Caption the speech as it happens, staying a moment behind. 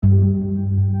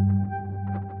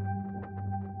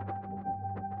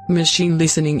Machine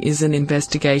listening is an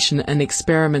investigation and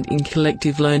experiment in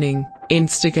collective learning,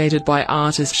 instigated by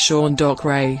artist Sean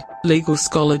Dockeray, legal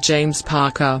scholar James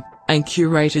Parker, and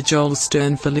curator Joel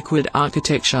Stern for Liquid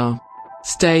Architecture.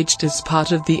 Staged as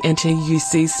part of the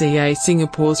NTUCCA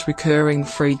Singapore's recurring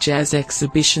free jazz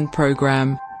exhibition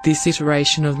program, this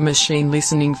iteration of machine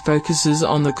listening focuses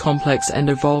on the complex and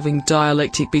evolving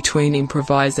dialectic between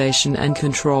improvisation and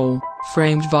control,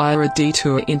 framed via a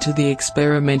detour into the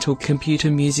experimental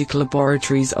computer music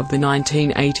laboratories of the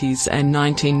 1980s and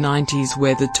 1990s,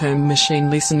 where the term machine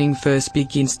listening first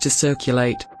begins to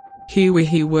circulate. Here we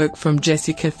hear work from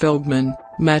Jessica Feldman,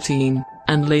 Matt Ian,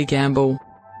 and Lee Gamble.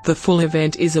 The full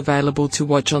event is available to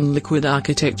watch on Liquid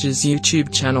Architecture's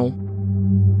YouTube channel.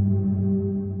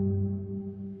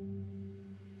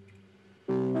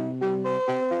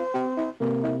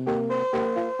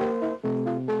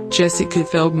 Jessica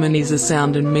Feldman is a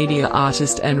sound and media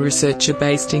artist and researcher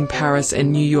based in Paris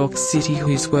and New York City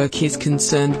whose work is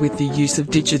concerned with the use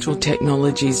of digital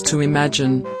technologies to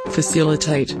imagine,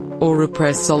 facilitate, or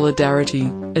repress solidarity,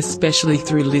 especially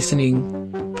through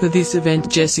listening. For this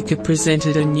event, Jessica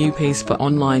presented a new piece for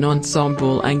online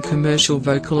ensemble and commercial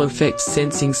vocal effects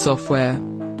sensing software.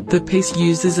 The piece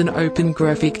uses an open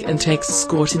graphic and text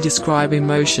score to describe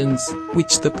emotions,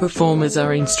 which the performers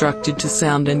are instructed to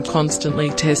sound and constantly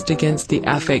test against the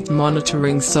affect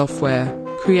monitoring software,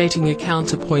 creating a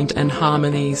counterpoint and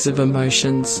harmonies of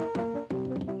emotions.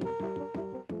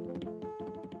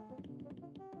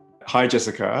 Hi,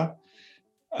 Jessica.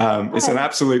 It's an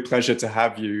absolute pleasure to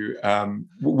have you.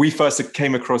 We first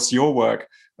came across your work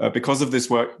because of this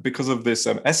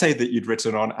essay that you'd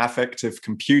written on affective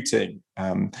computing,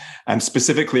 and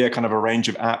specifically a kind of a range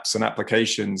of apps and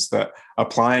applications that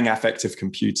applying affective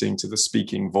computing to the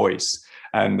speaking voice.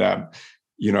 And,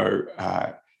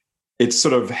 it's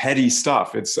sort of heady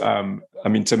stuff. It's,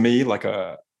 to me, like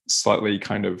a slightly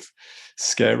kind of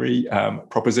scary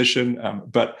proposition,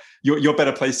 but you're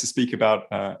better placed to speak about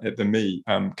it than me.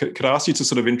 Could I ask you to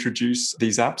sort of introduce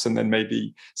these apps and then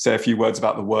maybe say a few words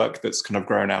about the work that's kind of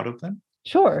grown out of them?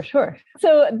 Sure.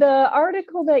 So the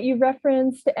article that you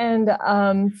referenced and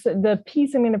so the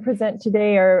piece I'm going to present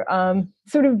today are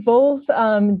sort of both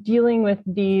dealing with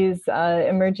these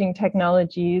emerging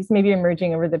technologies, maybe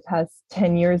emerging over the past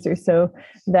 10 years or so,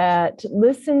 that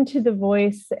listen to the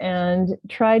voice and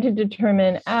try to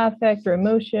determine affect or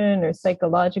emotion or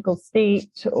psychological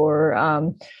state or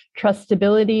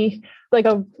trustability, like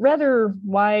a rather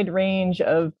wide range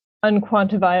of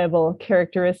unquantifiable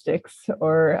characteristics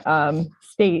or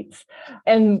states.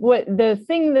 And what the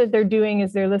thing that they're doing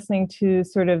is they're listening to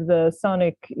sort of the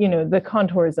sonic, the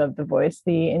contours of the voice,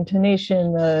 the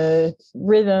intonation, the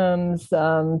rhythms,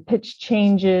 pitch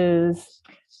changes,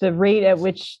 the rate at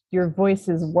which your voice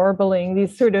is warbling,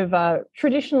 these sort of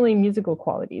traditionally musical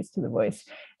qualities to the voice.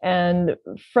 And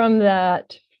from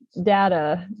that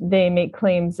data, they make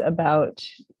claims about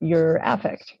your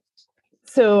affect.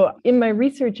 So in my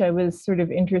research, I was sort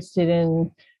of interested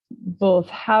in both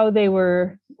how they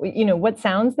were, what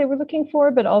sounds they were looking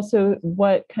for, but also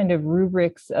what kind of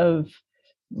rubrics of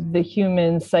the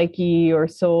human psyche or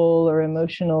soul or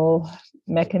emotional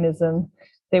mechanism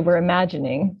they were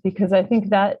imagining, because I think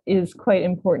that is quite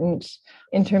important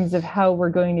in terms of how we're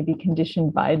going to be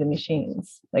conditioned by the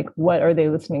machines. Like, what are they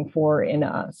listening for in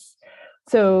us?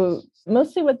 So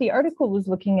mostly what the article was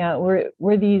looking at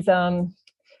were these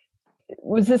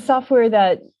was this software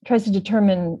that tries to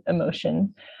determine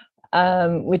emotion,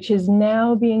 which is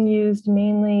now being used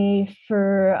mainly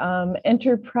for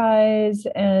enterprise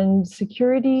and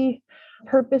security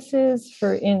purposes,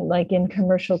 for in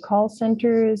commercial call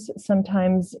centers,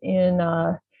 sometimes in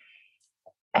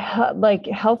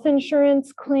health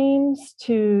insurance claims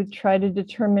to try to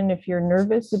determine if you're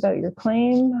nervous about your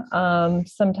claim.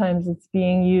 Sometimes it's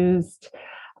being used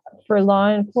for law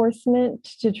enforcement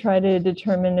to try to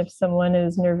determine if someone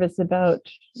is nervous about,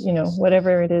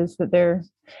 whatever it is that they're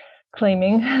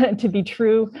claiming to be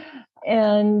true.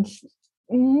 And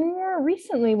more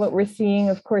recently, what we're seeing,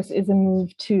 of course, is a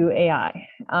move to AI.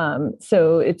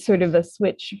 So it's sort of a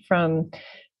switch from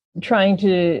trying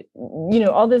to,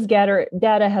 all this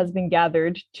data has been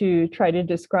gathered to try to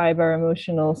describe our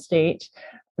emotional state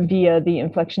via the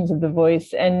inflections of the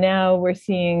voice. And now we're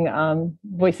seeing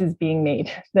voices being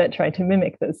made that try to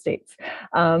mimic those states.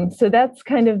 So that's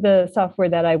kind of the software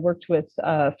that I worked with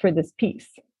for this piece.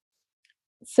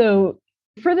 So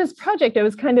for this project, I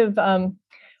was kind of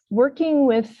working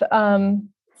with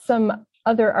some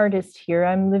other artists here.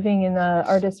 I'm living in an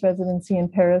artist residency in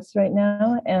Paris right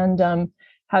now, and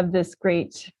have this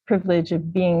great privilege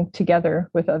of being together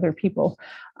with other people.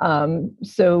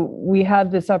 So we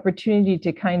have this opportunity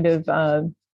to kind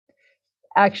of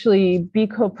actually be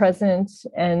co-present.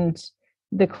 And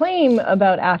the claim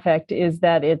about affect is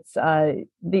that it's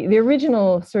the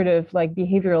original sort of like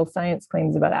behavioral science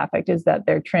claims about affect is that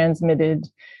they're transmitted,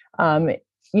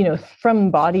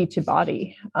 from body to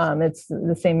body. It's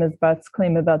the same as Butts'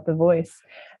 claim about the voice.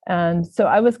 And so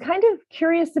I was kind of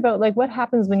curious about like what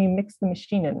happens when you mix the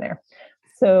machine in there.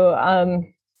 So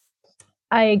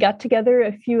I got together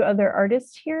a few other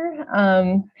artists here,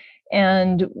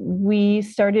 and we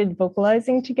started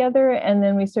vocalizing together, and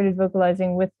then we started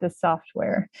vocalizing with the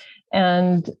software.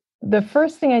 And the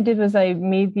first thing I did was I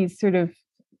made these sort of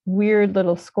weird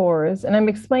little scores. And I'm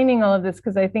explaining all of this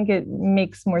because I think it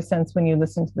makes more sense when you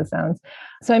listen to the sounds.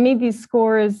 So I made these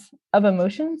scores of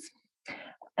emotions.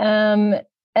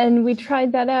 And we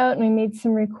tried that out, and we made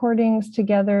some recordings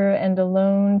together and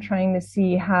alone, trying to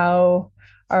see how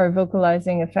our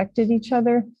vocalizing affected each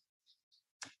other.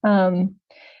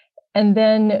 And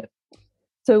then,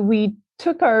 so we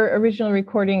took our original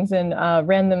recordings and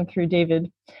ran them through David,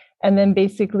 and then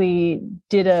basically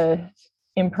did a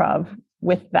improv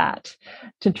with that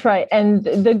to try. And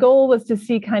the goal was to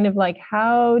see kind of like,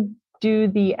 how do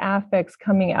the affects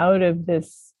coming out of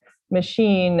this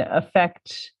machine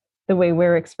affect the way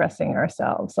we're expressing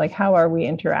ourselves? Like, how are we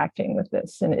interacting with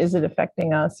this? And is it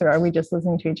affecting us, or are we just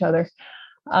listening to each other?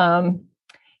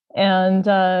 And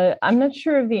I'm not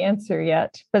sure of the answer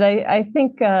yet, but I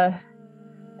think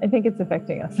it's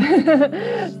affecting us.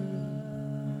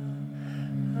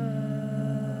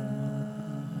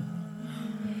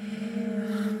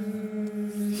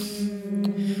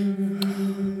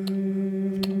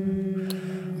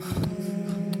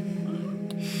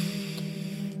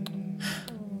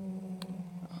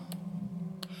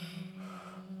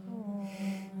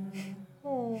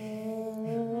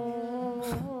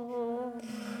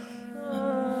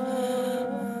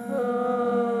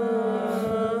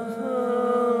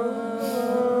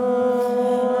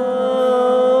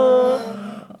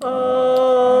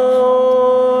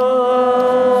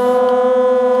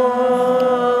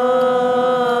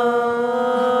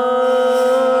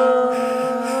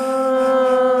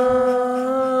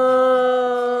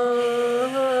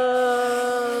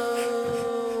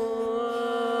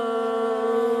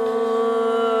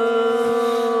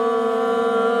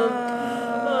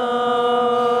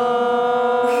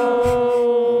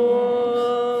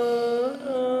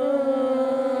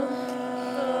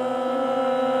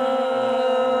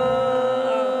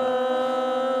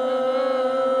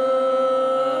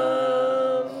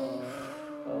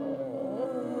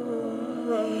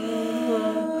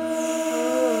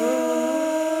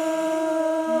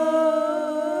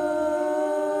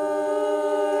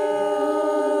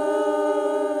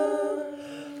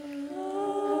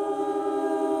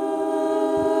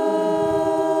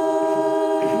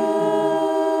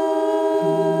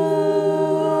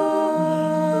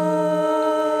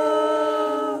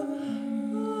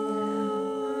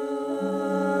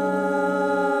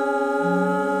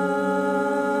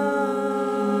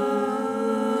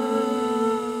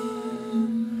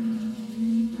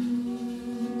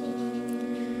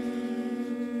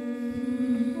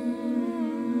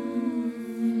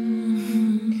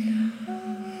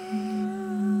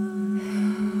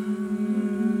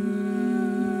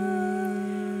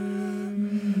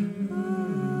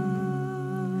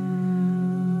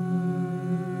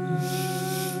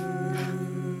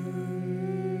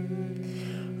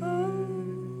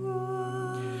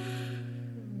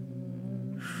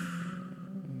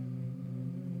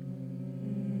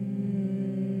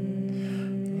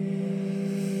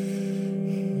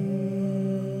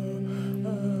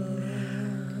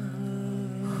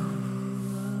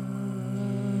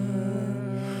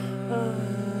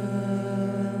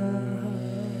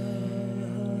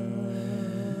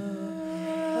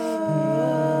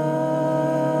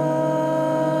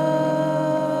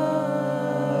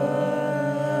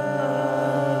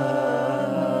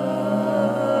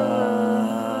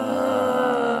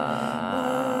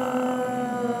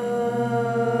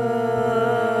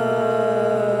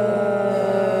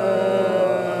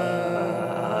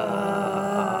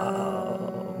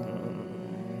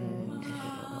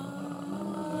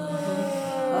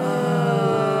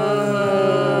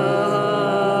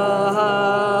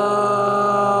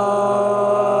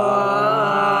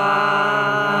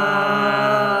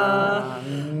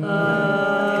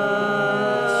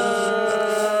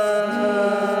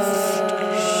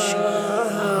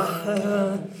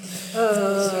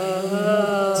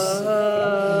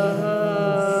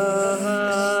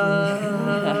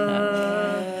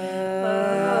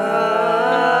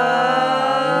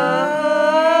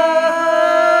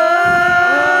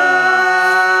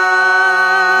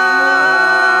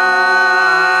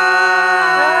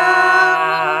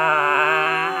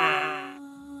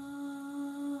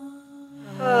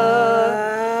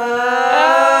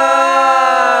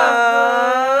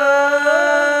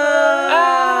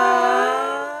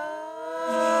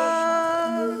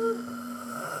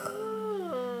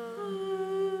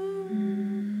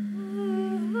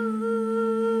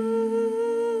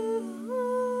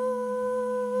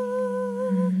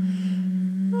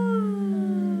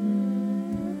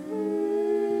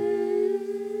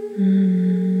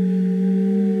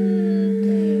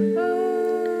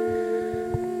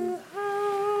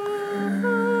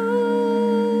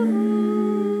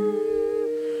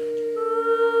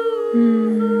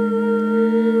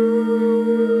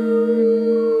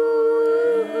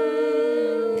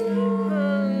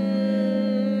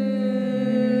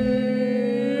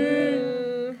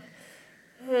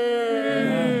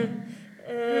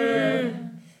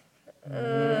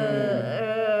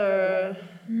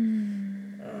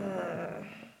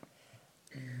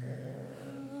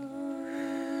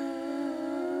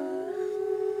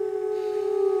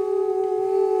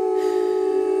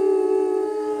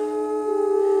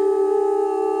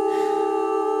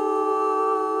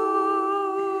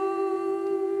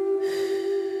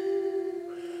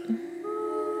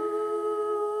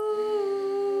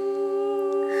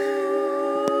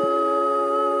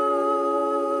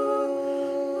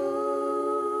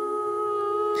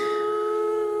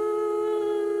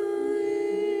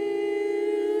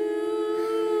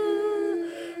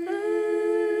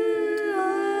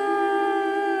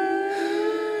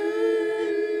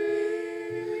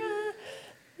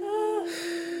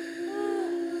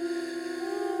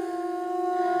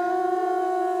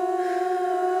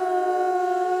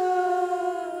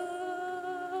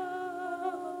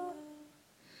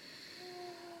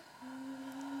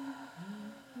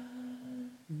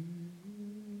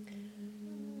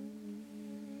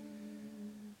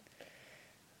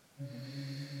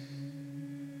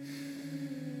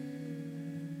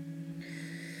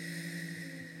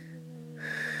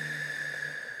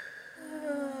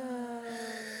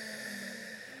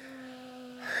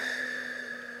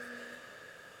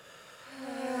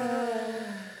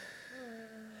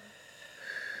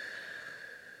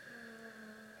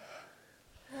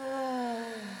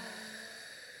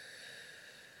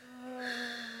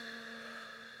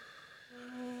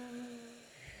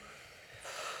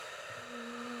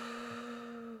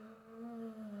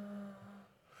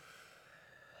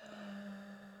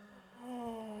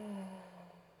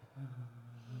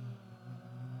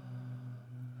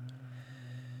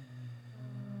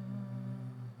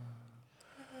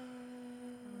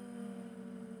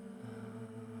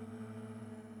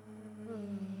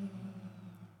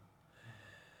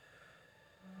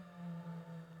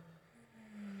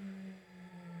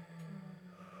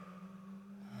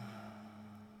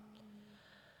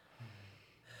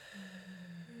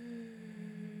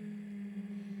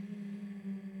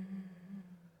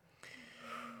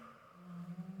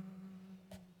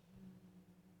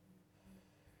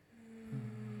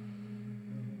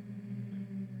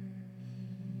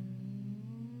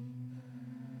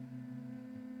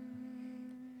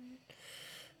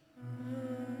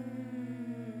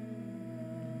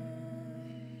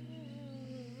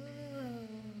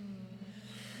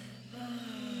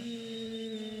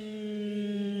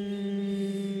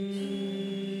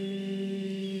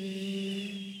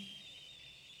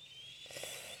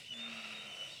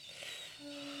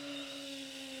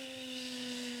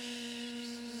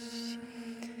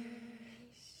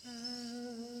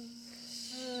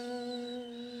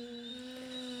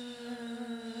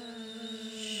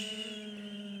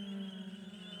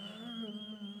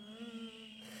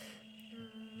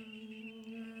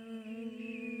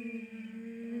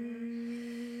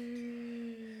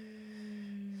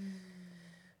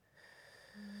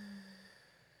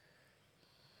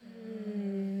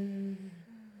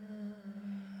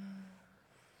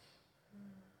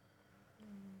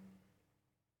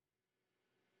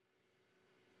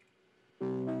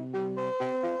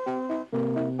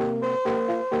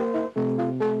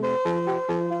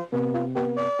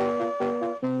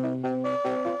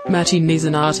 Matin is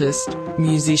an artist,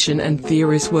 musician and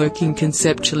theorist working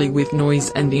conceptually with noise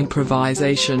and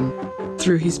improvisation.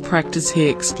 Through his practice he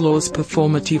explores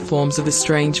performative forms of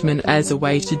estrangement as a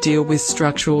way to deal with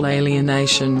structural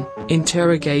alienation,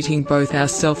 interrogating both our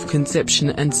self-conception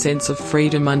and sense of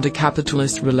freedom under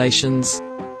capitalist relations.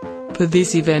 For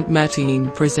this event, Matin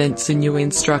presents a new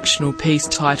instructional piece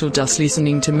titled Us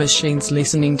Listening to Machines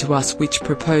Listening to Us, which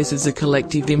proposes a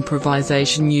collective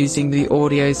improvisation using the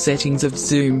audio settings of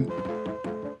Zoom.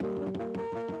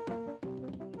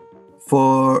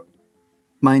 For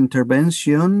my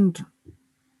intervention,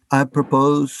 I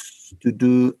propose to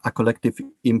do a collective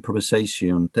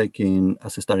improvisation, taking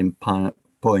as a starting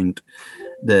point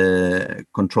the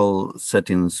control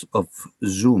settings of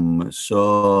Zoom.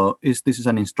 So this is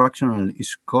an instructional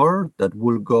score that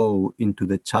will go into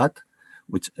the chat,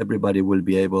 which everybody will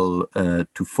be able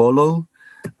to follow,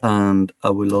 and I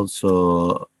will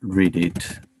also read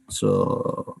it.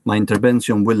 So my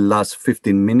intervention will last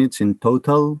 15 minutes in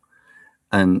total,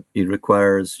 and it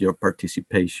requires your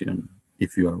participation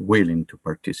if you are willing to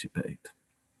participate.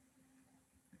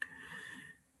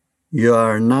 You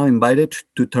are now invited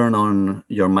to turn on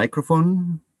your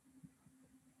microphone.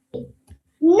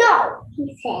 No,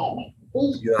 he said.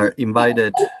 You are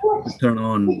invited to turn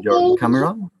on your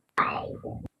camera.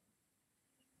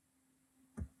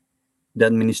 The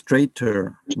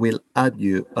administrator will add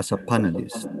you as a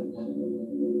panelist.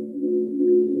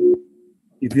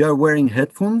 If you are wearing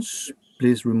headphones,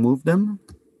 please remove them.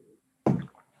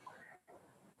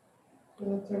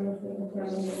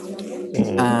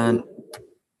 And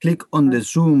click on the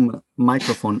Zoom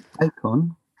microphone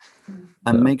icon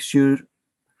and make sure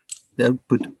the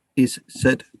output is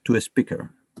set to a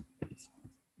speaker.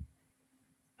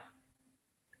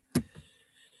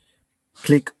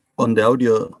 Click on the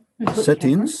audio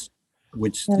settings,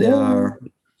 which they are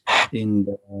in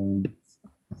the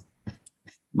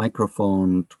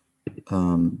microphone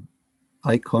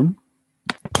icon.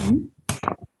 And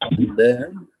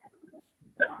there,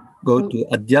 go to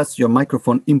adjust your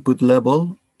microphone input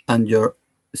level and your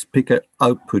speaker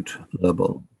output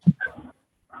level.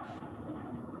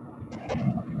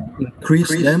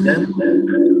 Increase them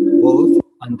both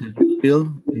until you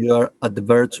feel you are at the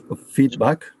verge of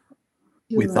feedback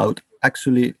without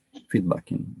actually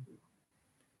feedbacking.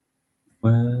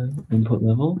 Input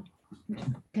level.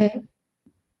 Okay.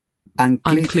 And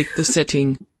Unclick the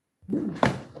setting.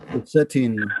 the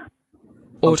setting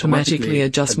Automatically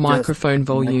adjust microphone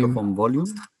volume. Microphone volume.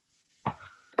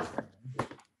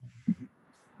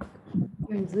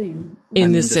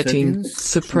 In the setting,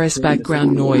 suppress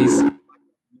background noise.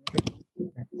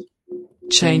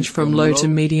 Change from low to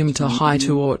medium to high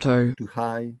to auto. To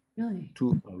high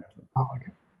to auto. Oh,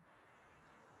 okay.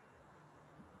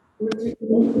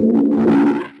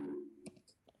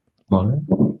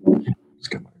 Let's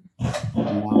go.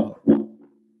 Now,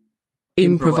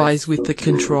 Improvise with the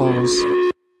controls.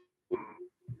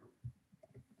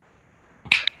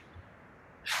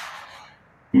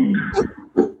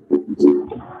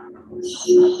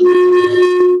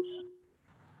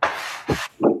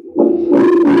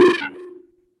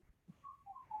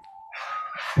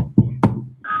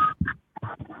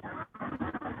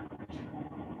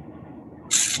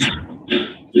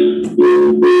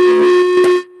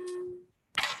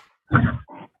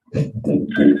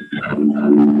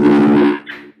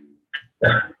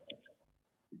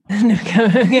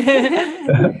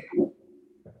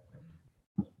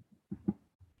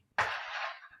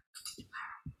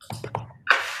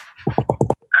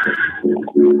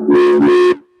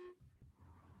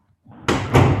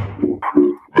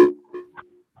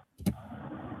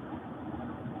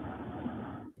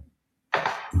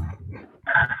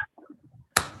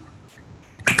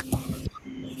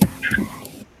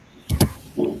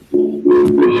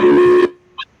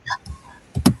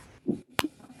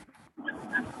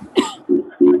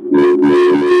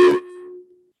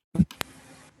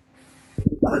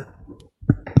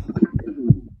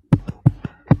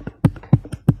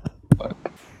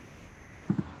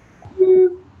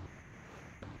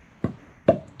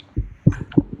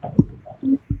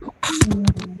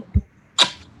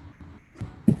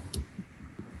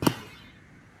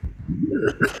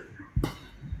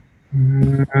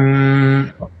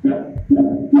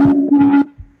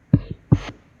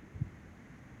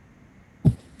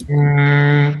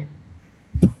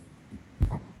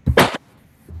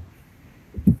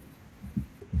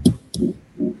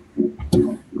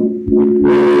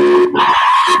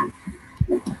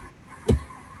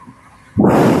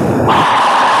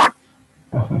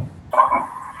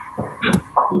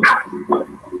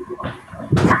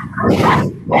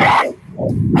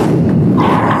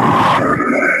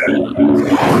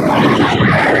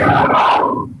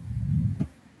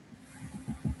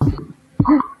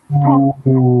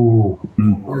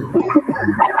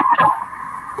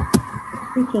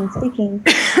 Speaking.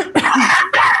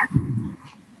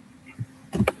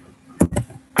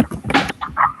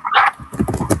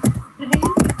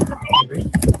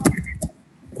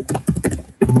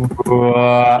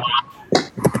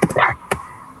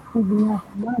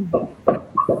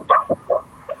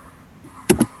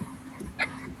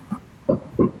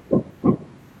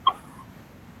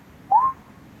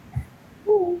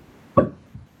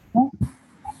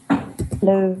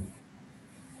 Hello.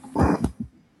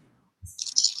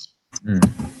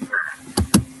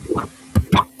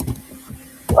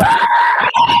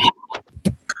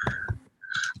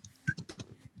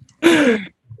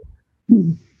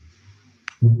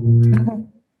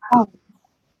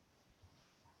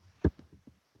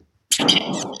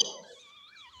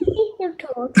 You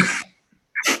talk.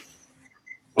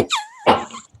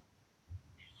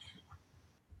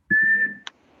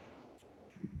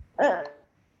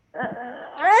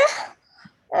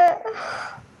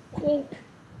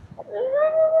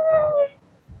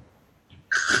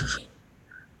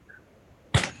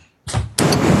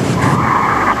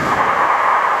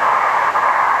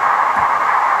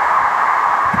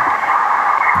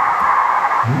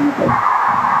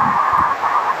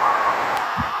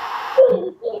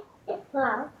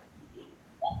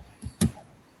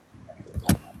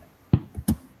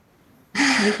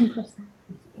 You can press that.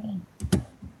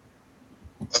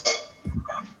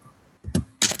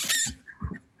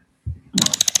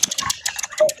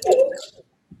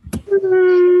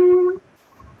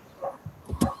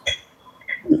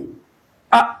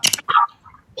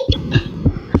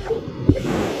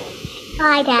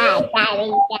 Hi, Dad.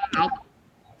 Daddy, Dad.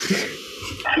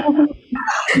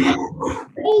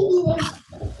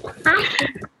 I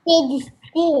did this.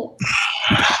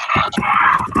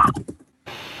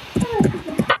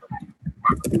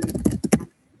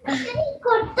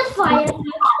 Got the fire.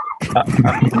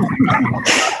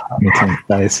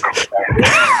 Nice.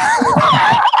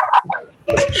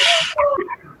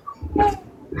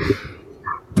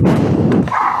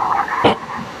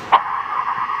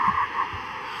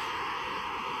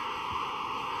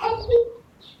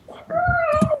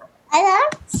 I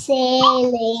love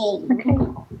sailing.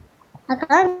 I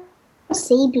can't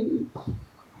see bees.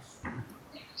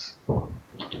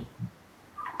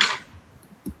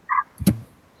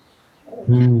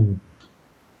 Mm.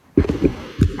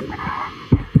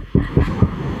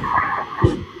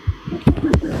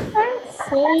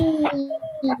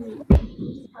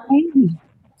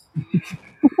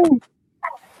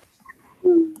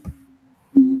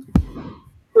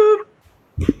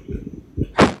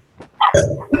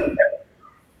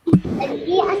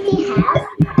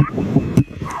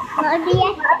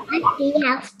 We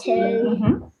have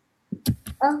to.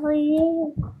 Oh, yeah.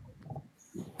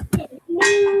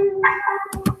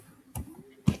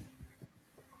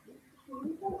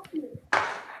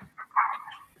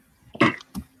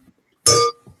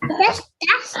 That's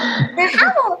the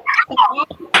house.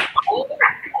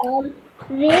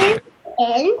 Live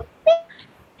in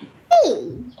B.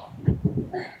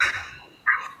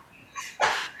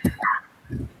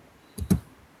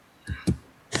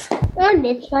 I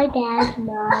miss my dad,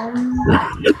 Mom.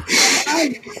 I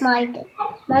miss my dad.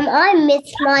 Mom, I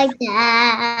miss my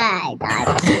dad.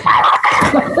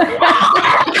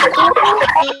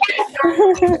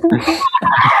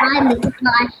 I miss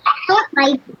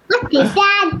what did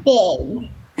Dad do?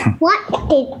 What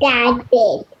did Dad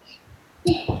do?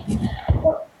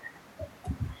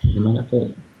 Gimana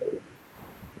tuh?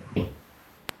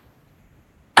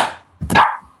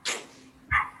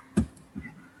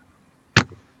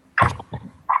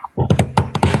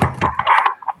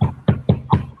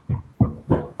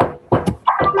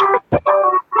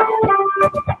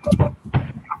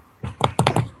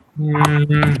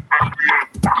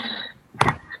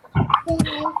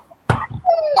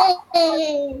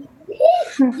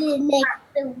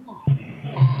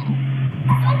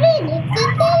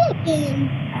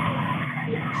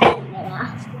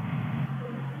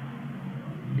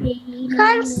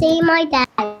 Can't see my dad.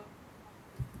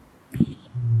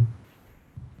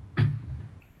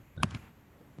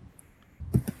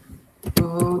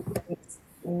 To jest,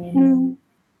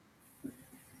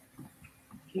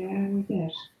 takie,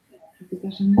 wiesz,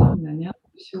 wydarzenia inne, nie?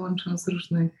 Się łączą z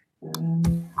różnych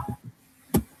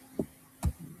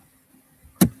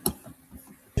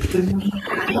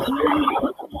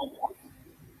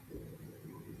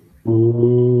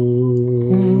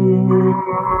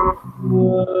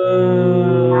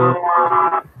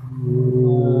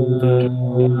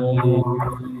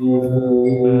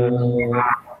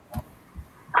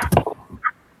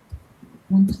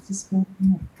łączyć ze swoją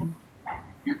energią.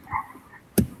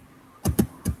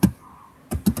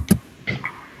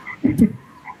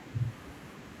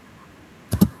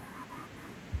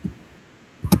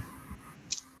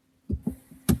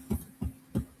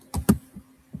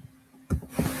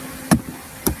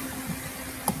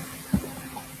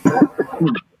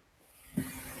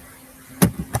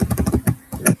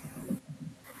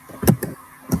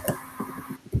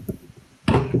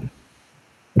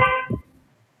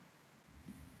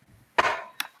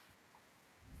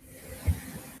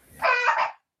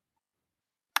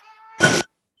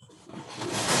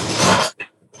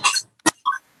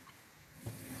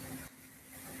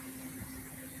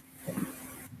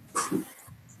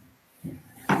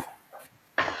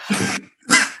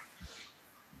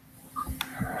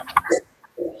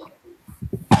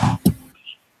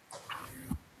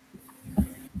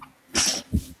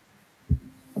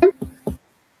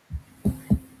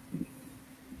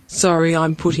 Sorry,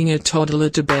 I'm putting a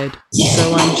toddler to bed,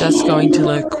 so I'm just going to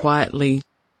lurk quietly.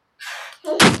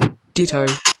 Ditto,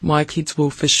 my kids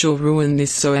will for sure ruin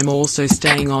this, so I'm also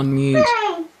staying on mute.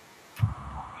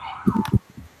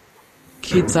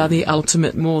 Kids are the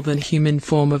ultimate more than human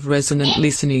form of resonant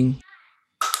listening.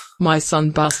 My son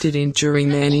busted in during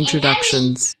their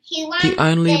introductions. The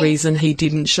only reason he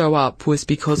didn't show up was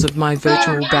because of my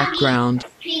virtual background.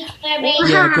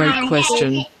 Yeah, great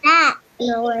question.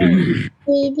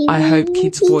 I hope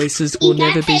kids' voices will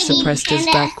never be suppressed as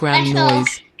background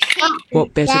noise.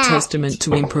 What better testament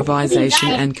to improvisation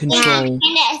and control?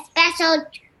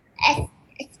 A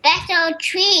special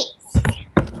treat.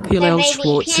 Hillel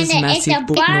Schwartz's massive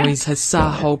book Noise has a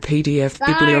whole PDF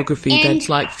bibliography that's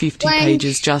like 50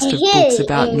 pages just of books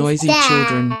about noisy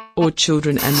children, or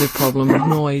children and the problem of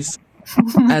noise.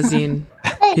 As in,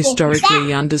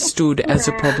 historically understood as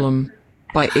a problem,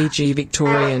 by E.G.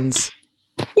 Victorians.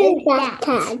 Who's that?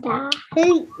 Who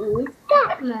is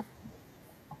that?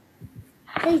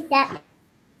 Who's that?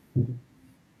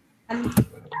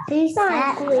 Who's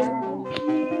that?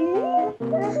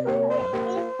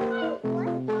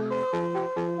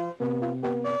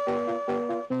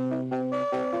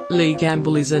 Lee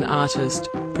Gamble is an artist,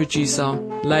 producer,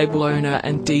 label owner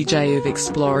and DJ of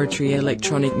exploratory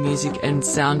electronic music and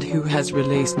sound who has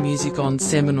released music on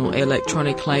seminal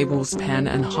electronic labels Pan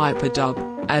and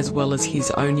Hyperdub, as well as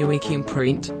his own unique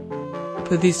imprint.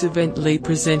 For this event, Lee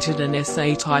presented an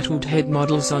essay titled Head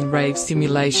Models on Rave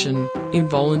Simulation,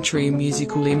 Involuntary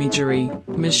Musical Imagery,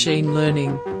 Machine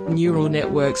Learning, Neural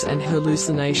Networks and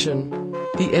Hallucination.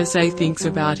 The essay thinks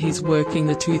about his work in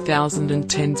the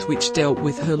 2010s which dealt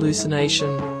with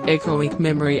hallucination, echoic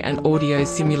memory and audio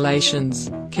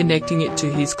simulations, connecting it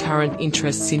to his current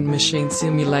interests in machine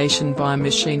simulation via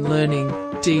machine learning,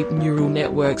 deep neural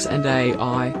networks and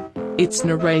AI. It's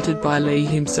narrated by Lee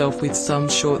himself with some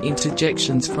short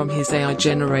interjections from his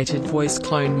AI-generated voice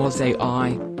clone Moz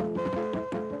AI.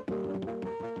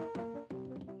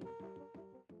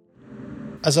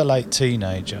 As a late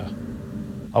teenager,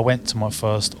 I went to my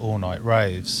first all-night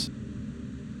raves.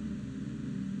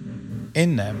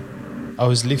 In them, I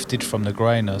was lifted from the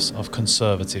greyness of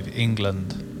conservative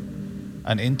England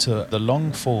and into the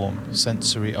long-form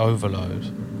sensory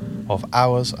overload of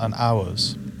hours and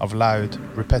hours of loud,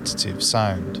 repetitive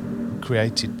sound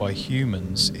created by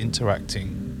humans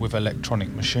interacting with electronic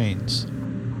machines.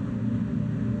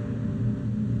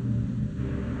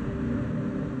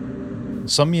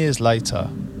 Some years later,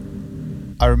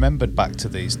 I remembered back to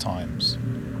these times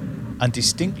and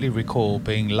distinctly recall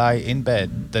being lay in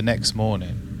bed the next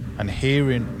morning and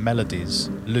hearing melodies,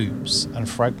 loops and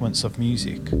fragments of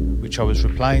music which I was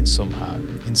replaying somehow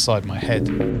inside my head.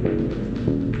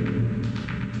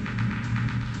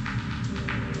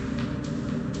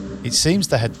 It seems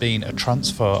there had been a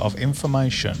transfer of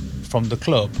information from the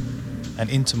club and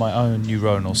into my own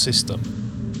neuronal system.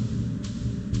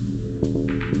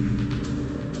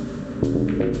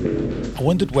 I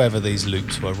wondered whether these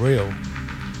loops were real.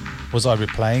 Was I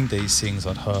replaying these things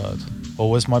I'd heard,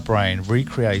 or was my brain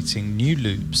recreating new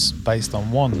loops based on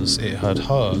ones it had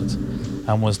heard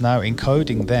and was now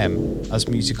encoding them as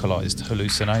musicalized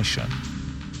hallucination?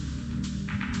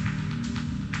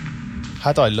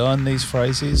 Had I learned these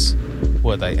phrases?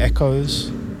 Were they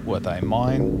echoes? Were they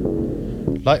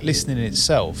mine? Like listening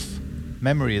itself,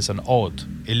 memory is an odd,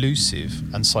 elusive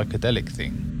and psychedelic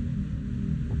thing.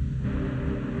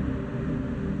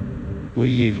 Were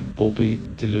you,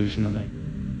 albeit delusionally?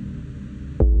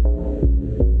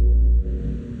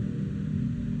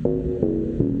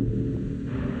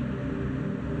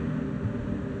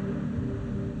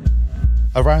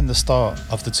 Around the start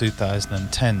of the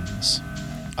 2010s,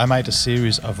 I made a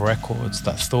series of records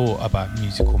that thought about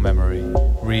musical memory,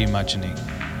 reimagining,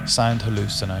 sound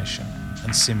hallucination,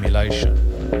 and simulation.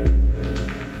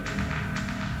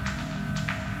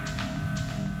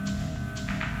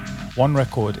 One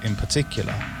record in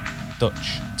particular,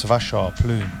 Dutch Tvashar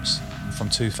Plumes from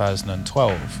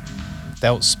 2012,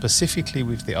 dealt specifically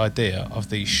with the idea of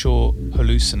these short,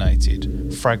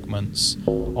 hallucinated fragments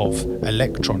of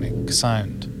electronic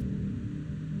sound.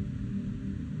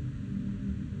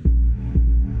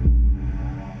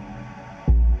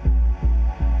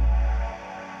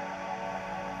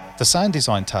 The sound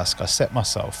design task I set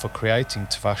myself for creating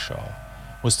Tvashar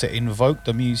was to invoke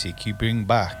the music you bring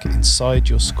back inside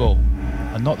your skull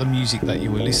and not the music that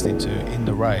you were listening to in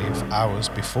the rave hours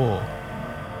before.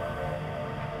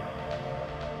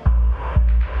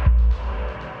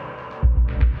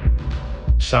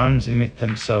 Sounds emit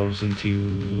themselves into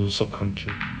your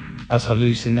subconscious as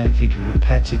hallucinated,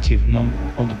 repetitive,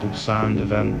 non-audible sound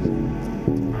events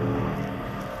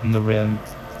in the realm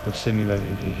of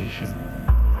simulated illusion.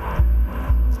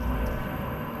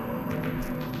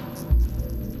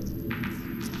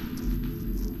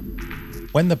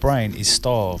 When the brain is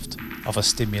starved of a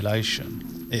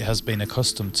stimulation it has been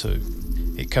accustomed to,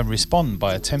 it can respond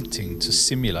by attempting to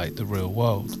simulate the real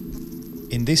world.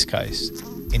 in this case,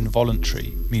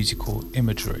 involuntary musical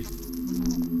imagery.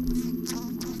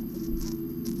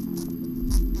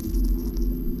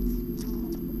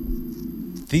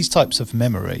 These types of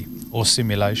memory, or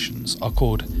simulations, are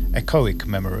called echoic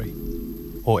memory,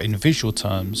 or in visual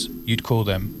terms, you'd call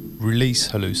them release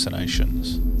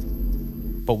hallucinations.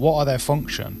 But what are their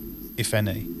function, if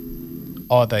any?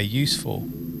 Are they useful?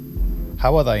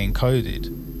 How are they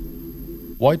encoded?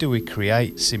 Why do we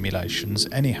create simulations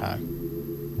anyhow?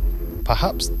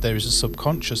 Perhaps there is a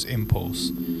subconscious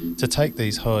impulse to take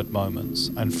these heard moments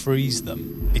and freeze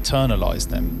them, eternalize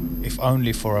them, if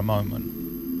only for a moment.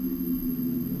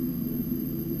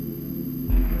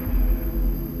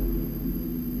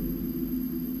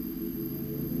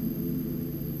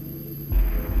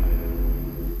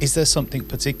 Is there something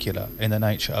particular in the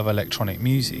nature of electronic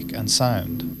music and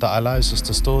sound that allows us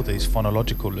to store these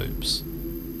phonological loops?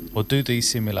 Or do these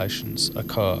simulations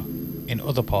occur in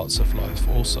other parts of life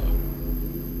also?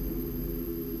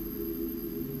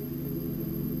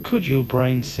 Could your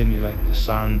brain simulate the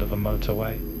sound of a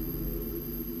motorway?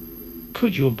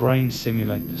 Could your brain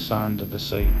simulate the sound of the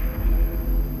sea?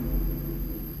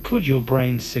 Could your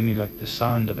brain simulate the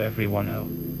sound of everyone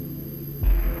else?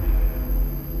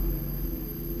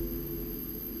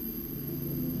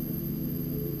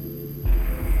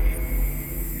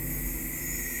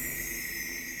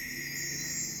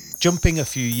 Jumping a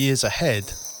few years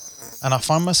ahead, and I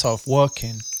find myself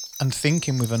working and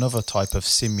thinking with another type of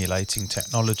simulating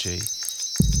technology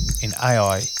in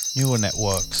AI, neural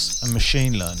networks, and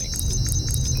machine learning.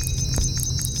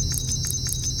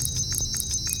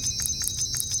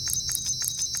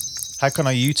 How can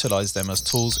I utilize them as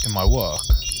tools in my work,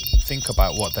 think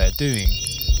about what they're doing,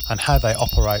 and how they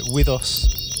operate with us,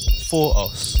 for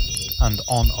us, and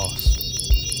on us?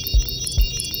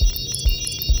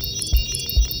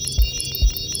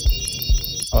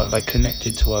 Are they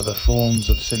connected to other forms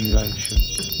of simulation?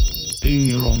 Do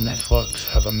neural networks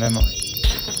have a memory?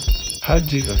 How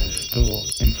do they store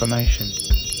information?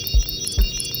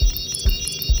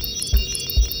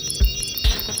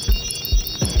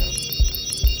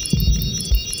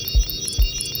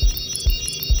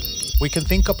 We can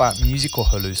think about musical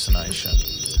hallucination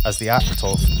as the act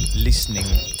of listening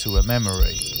to a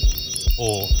memory,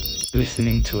 or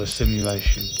listening to a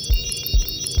simulation.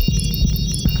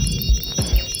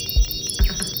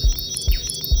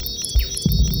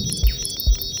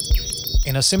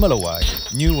 In a similar way,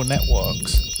 neural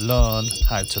networks learn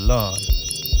how to learn,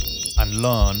 and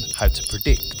learn how to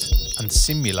predict and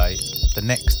simulate the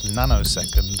next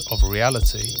nanosecond of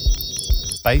reality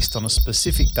based on a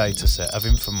specific data set of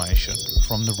information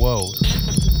from the world.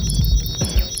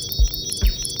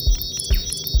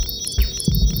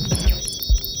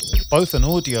 Both an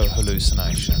audio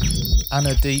hallucination and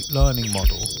a deep learning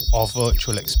model are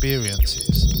virtual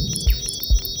experiences,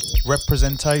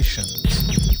 representations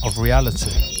of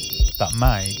reality that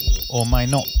may or may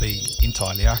not be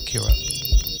entirely accurate,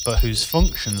 but whose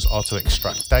functions are to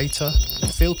extract data,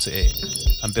 filter it,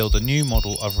 and build a new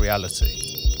model of reality,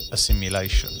 a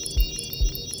simulation.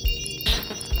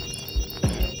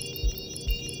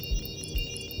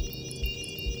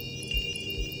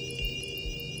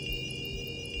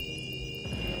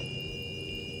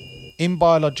 In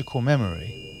biological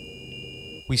memory,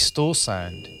 we store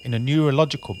sound in a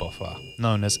neurological buffer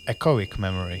known as echoic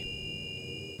memory.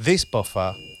 This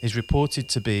buffer is reported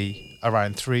to be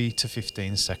around 3 to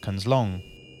 15 seconds long.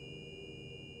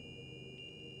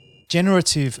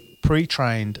 Generative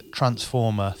Pre-trained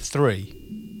Transformer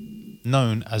 3,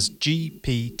 known as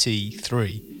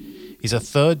GPT-3, is a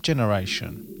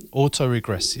third-generation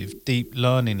autoregressive deep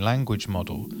learning language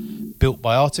model built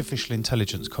by artificial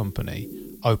intelligence company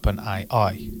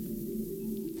OpenAI.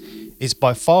 It's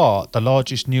by far the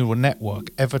largest neural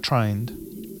network ever trained,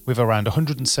 with around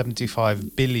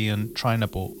 175 billion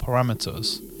trainable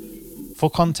parameters.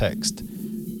 For context,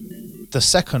 the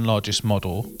second largest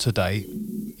model to date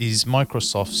is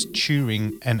Microsoft's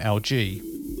Turing NLG,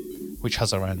 which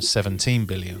has around 17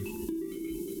 billion.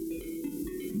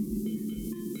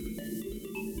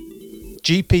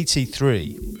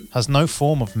 GPT-3 has no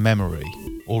form of memory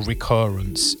or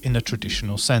recurrence in a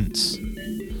traditional sense.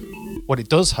 What it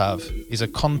does have is a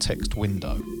context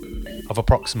window of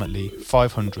approximately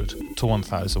 500 to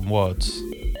 1,000 words.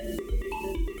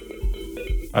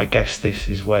 I guess this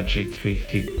is where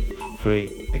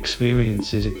GPT-3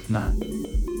 experiences it now.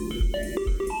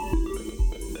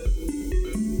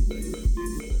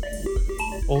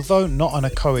 Although not an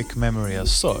echoic memory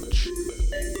as such,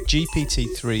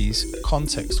 GPT-3's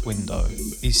context window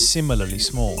is similarly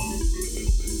small.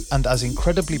 And as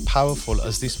incredibly powerful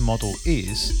as this model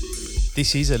is,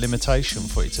 this is a limitation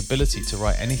for its ability to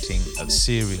write anything at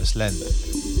serious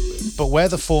length. But where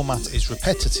the format is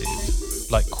repetitive,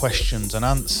 like questions and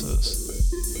answers,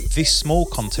 this small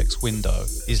context window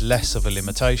is less of a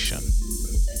limitation.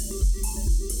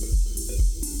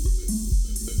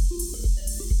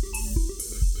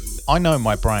 I know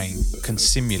my brain can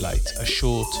simulate a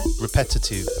short,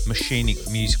 repetitive,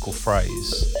 machinic musical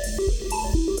phrase,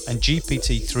 and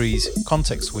GPT-3's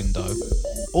context window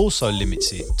also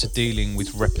limits it to dealing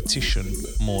with repetition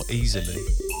more easily.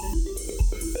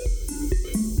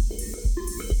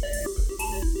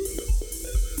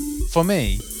 For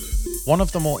me, one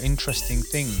of the more interesting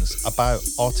things about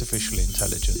artificial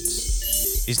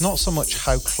intelligence is not so much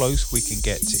how close we can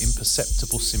get to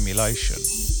imperceptible simulation,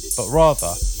 but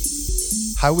rather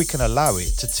how we can allow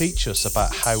it to teach us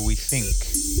about how we think,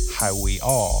 how we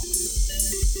are.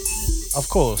 Of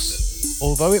course,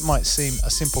 although it might seem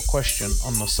a simple question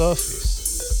on the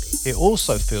surface, it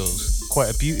also feels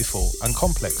quite a beautiful and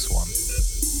complex one.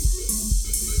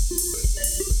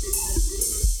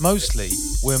 Mostly,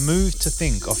 we're moved to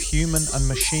think of human and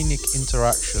machinic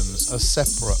interactions as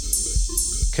separate,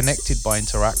 connected by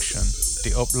interaction,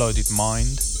 the uploaded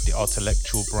mind, the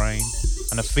intellectual brain,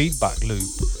 and a feedback loop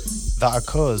that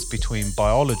occurs between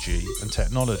biology and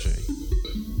technology.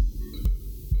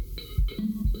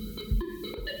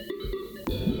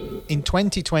 In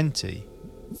 2020,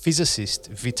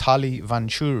 physicist Vitaly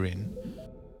Vanchurin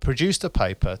produced a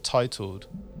paper titled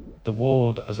The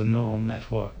World as a Neural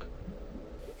Network,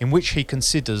 in which he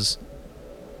considers,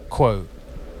 quote,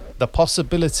 the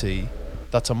possibility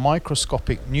that a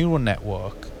microscopic neural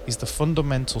network is the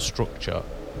fundamental structure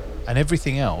and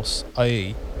everything else,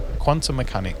 i.e., quantum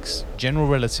mechanics, general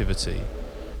relativity,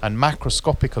 and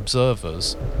macroscopic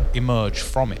observers emerge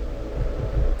from it.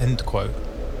 End quote.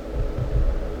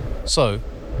 So,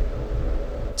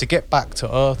 to get back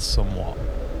to Earth somewhat,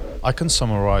 I can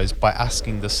summarise by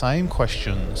asking the same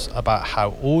questions about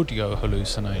how audio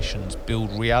hallucinations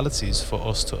build realities for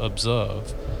us to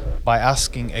observe by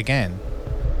asking again,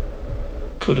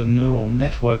 could a neural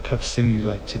network have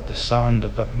simulated the sound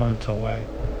of that motorway?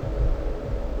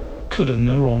 Could a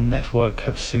neural network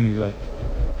have simulated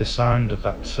the sound of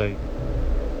that sea?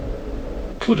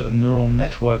 Could a neural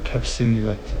network have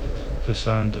simulated the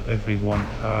sound of every one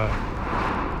car?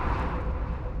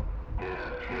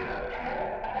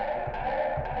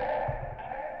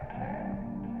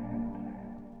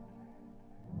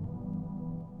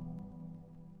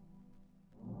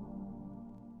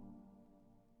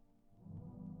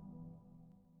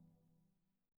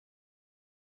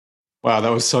 Wow,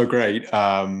 that was so great.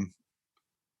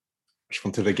 Just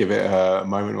wanted to give it a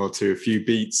moment or two, a few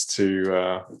beats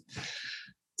to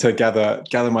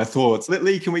gather my thoughts.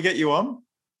 Lee, can we get you on?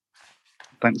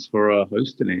 Thanks for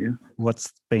hosting it. Yeah.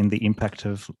 What's been the impact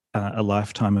of a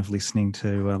lifetime of listening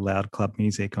to loud club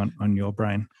music on your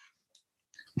brain?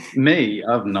 Me,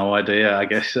 I have no idea. I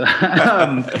guess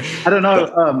I don't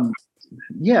know.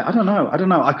 Yeah, I don't know.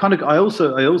 I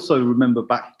also remember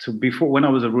back to before when I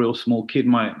was a real small kid.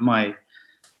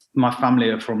 My family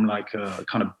are from like a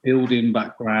kind of building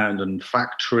background and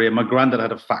factory, and my granddad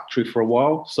had a factory for a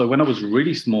while. So when I was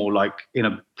really small, like in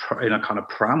a kind of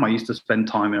pram, I used to spend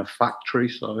time in a factory.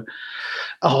 So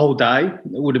a whole day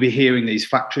would be hearing these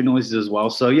factory noises as well.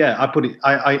 So yeah,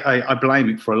 I blame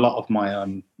it for a lot of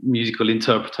my musical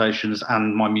interpretations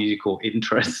and my musical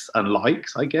interests and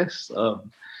likes, I guess.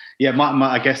 Yeah,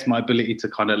 I guess my ability to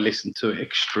kind of listen to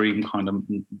extreme kind of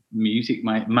music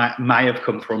may have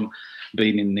come from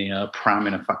being in the pram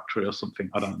in a factory or something.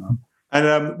 I don't know. And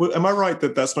am I right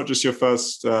that that's not just your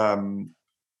first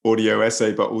audio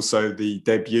essay, but also the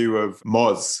debut of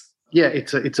Moz? Yeah,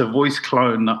 it's a voice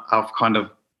clone that I've kind of.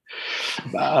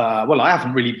 I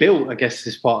haven't really built. I guess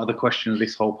this part of the question of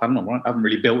this whole panel, right? I haven't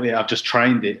really built it. I've just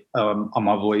trained it on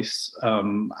my voice,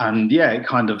 and yeah, it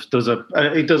kind of does a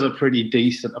pretty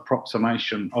decent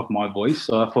approximation of my voice.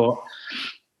 So I thought,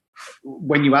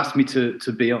 when you asked me to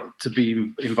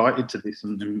be invited to this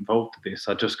and involved to this,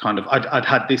 I just kind of I'd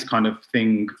had this kind of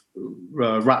thing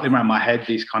rattling around my head,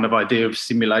 this kind of idea of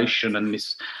simulation and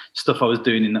this stuff I was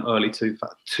doing in the early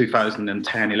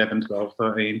 2010, 11, 12,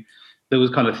 13. There was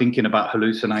kind of thinking about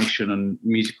hallucination and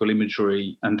musical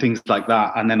imagery and things like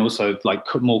that, and then also like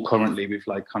more currently with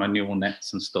like kind of neural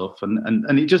nets and stuff, and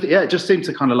it just seemed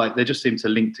to kind of like they just seemed to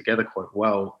link together quite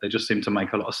well. They just seemed to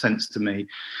make a lot of sense to me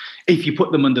if you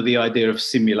put them under the idea of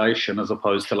simulation as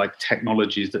opposed to like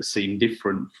technologies that seem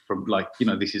different from like, you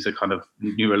know, this is a kind of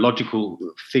neurological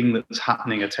thing that's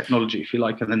happening, a technology if you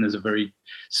like, and then there's a very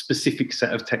specific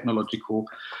set of technological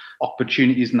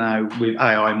opportunities now with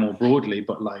AI more broadly,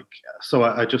 but like, so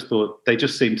I just thought they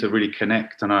just seemed to really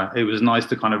connect, and it was nice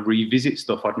to kind of revisit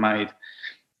stuff I'd made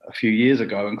a few years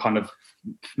ago and kind of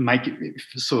make it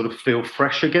sort of feel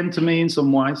fresh again to me in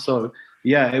some way. So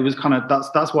yeah, it was kind of,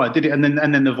 that's why I did it. And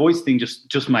then the voice thing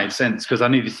just made sense because I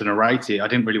needed to narrate it. I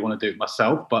didn't really want to do it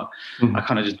myself, but I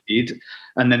kind of just did.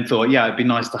 And then thought, yeah, it'd be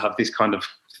nice to have this kind of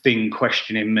thing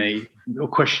questioning me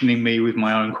with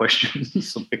my own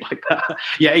questions, something like that.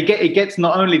 Yeah, it gets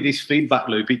not only this feedback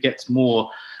loop, it gets more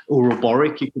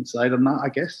Ouroboros, you could say, than that, I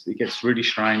guess. It gets really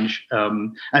strange.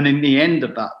 And in the end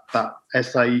of that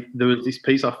essay, there was this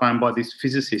piece I found by this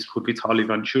physicist called Vitaly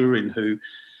Vanchurin, who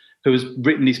has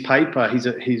written this paper.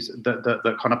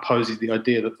 That kind of poses the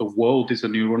idea that the world is a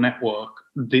neural network.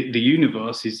 The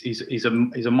universe is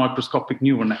a microscopic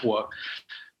neural network,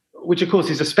 which of course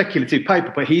is a speculative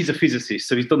paper, but he's a physicist,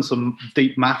 so he's done some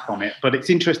deep math on it. But it's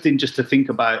interesting just to think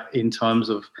about in terms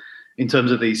of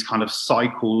these kind of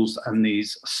cycles and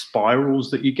these spirals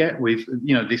that you get with,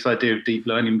 you know, this idea of deep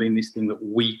learning being this thing that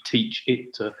we teach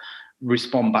it to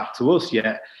respond back to us.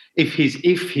 Yet, if his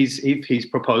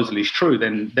proposal is true,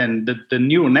 then the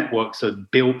neural networks are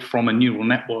built from a neural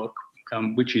network,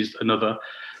 which is another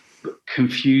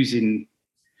confusing.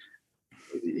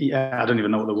 Yeah, I don't even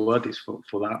know what the word is for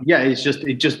that. Yeah,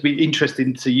 it'd just be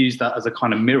interesting to use that as a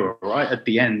kind of mirror, right, at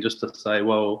the end, just to say,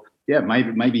 well, yeah,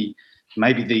 maybe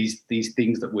these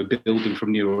things that we're building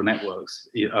from neural networks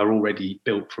are already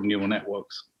built from neural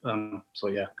networks. So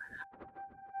yeah.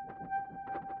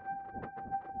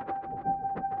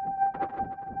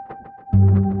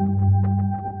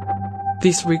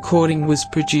 This recording was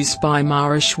produced by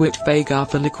Mara Schwitt-Vega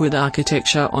for Liquid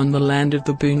Architecture on the land of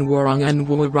the Boon Wurrung and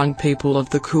Wurrung people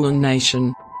of the Kulin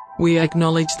Nation. We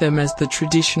acknowledge them as the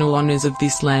traditional owners of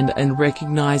this land and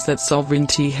recognize that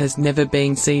sovereignty has never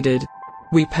been ceded.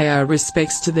 We pay our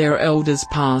respects to their elders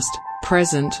past,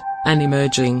 present, and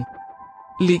emerging.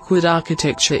 Liquid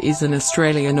Architecture is an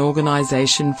Australian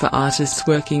organisation for artists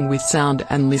working with sound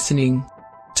and listening.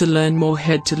 To learn more,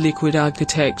 head to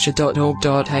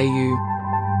liquidarchitecture.org.au.